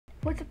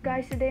What's up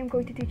guys, today I'm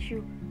going to teach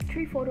you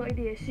 3 photo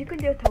ideas you can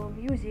do at home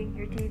using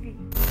your TV.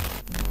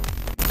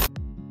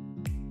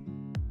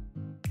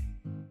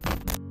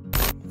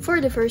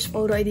 For the first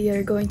photo idea,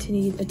 you're going to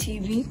need a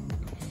TV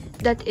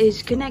that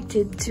is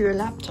connected to your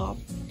laptop.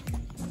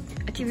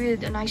 A TV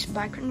with a nice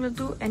background will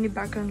do, any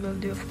background will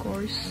do of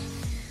course.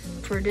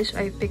 For this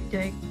I picked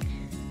like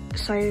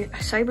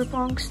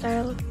cyberpunk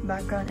style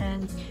background,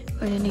 and you're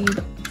going to need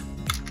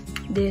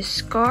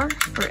this car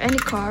or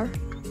any car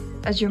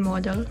as your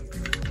model,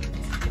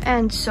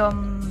 and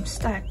some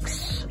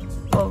stacks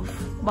of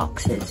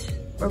boxes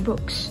or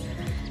books.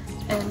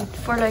 And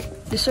for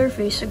like the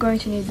surface, you're going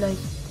to need like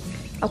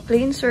a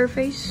plain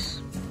surface,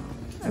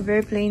 a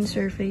very plain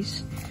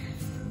surface,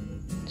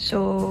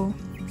 so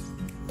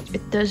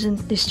it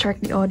doesn't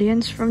distract the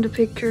audience from the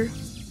picture,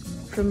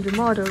 from the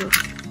model.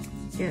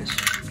 Yes,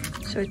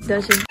 so it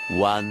doesn't.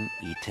 One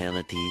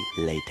eternity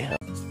later.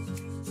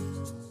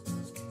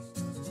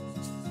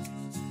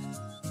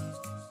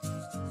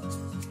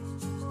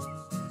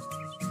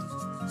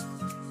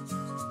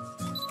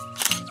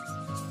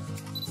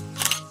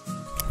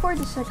 For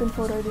the second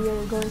photo idea,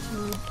 you're going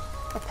to need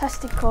a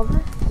plastic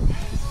cover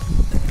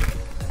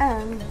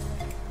and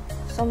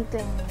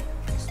something,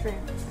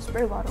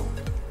 spray bottle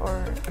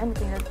or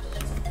anything that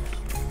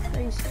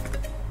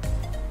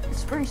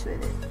sprays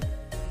with it.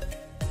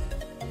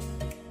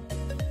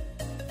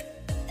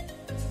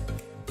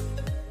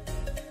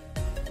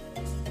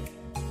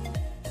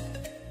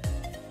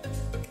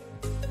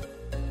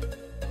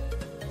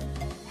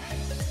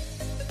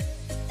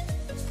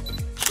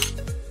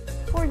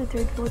 For the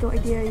third photo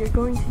idea, you're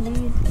going to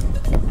need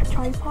a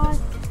tripod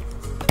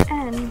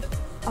and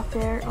a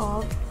pair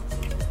of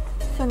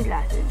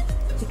sunglasses,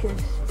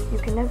 because you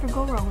can never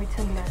go wrong with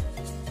sunglasses.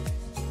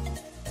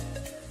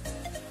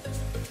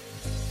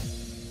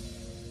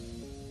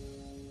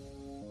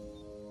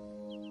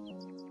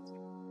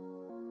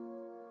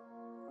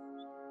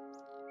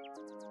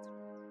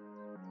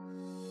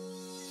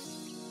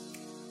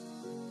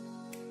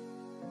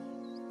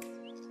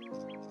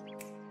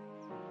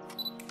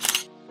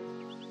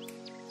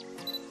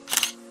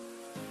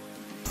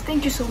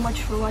 Thank you so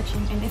much for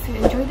watching, and if you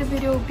enjoyed the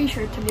video, be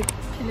sure to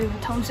leave a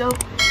thumbs up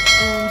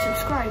and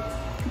subscribe.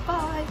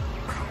 Goodbye!